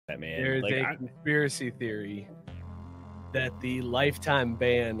man. There's Like, a conspiracy theory that the lifetime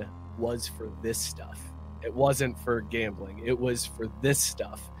ban was for this stuff. It wasn't for gambling. It was for this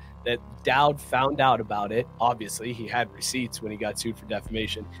stuff. That Dowd found out about it. Obviously, he had receipts when he got sued for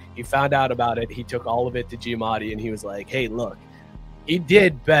defamation. He found out about it. He took all of it to Giamatti, and he was like, hey, look, he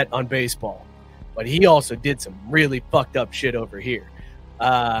did bet on baseball, but he also did some really fucked up shit over here.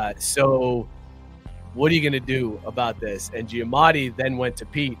 So what are you going to do about this? And Giamatti then went to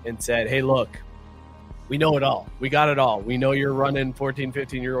Pete and said, hey, look, we know it all. We got it all. We know you're running 14,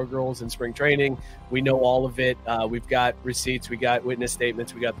 15-year-old girls in spring training. We know all of it. We've got receipts. We got witness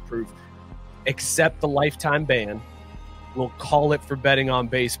statements. We got the proof. Accept the lifetime ban. We'll call it for betting on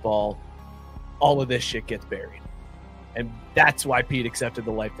baseball. All of this shit gets buried. And that's why Pete accepted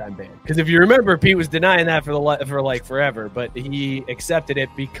the lifetime ban. Because if you remember, Pete was denying that for like forever, but he accepted it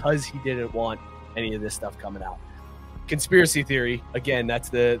because he didn't want any of this stuff coming out. Conspiracy theory. Again, that's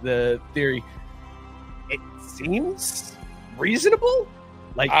the theory. It seems reasonable.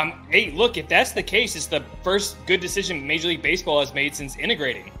 Like, hey, look, if that's the case, it's the first good decision Major League Baseball has made since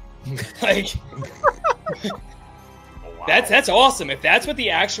integrating. Like, wow. That's awesome. If that's what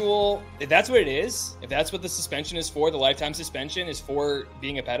if that's what it is, if that's what the suspension is for, the lifetime suspension is for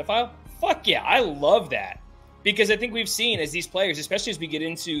being a pedophile, fuck yeah, I love that. Because I think we've seen as these players, especially as we get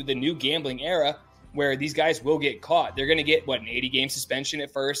into the new gambling era, where these guys will get caught. They're going to get, an 80-game suspension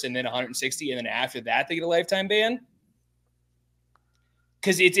at first and then 160, and then after that they get a lifetime ban?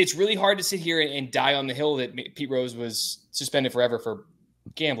 Because it's really hard to sit here and die on the hill that Pete Rose was suspended forever for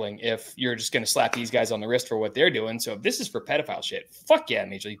gambling if you're just going to slap these guys on the wrist for what they're doing. So if this is for pedophile shit, fuck yeah,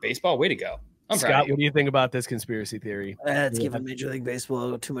 Major League Baseball, way to go. Scott, what do you think about this conspiracy theory? It's giving Major League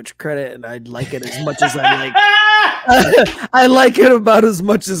Baseball too much credit, and I'd like it as much as I like. I like it about as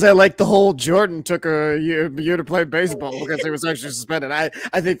much as I like the whole Jordan took a year to play baseball because he was actually suspended.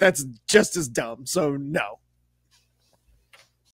 I think that's just as dumb. So no.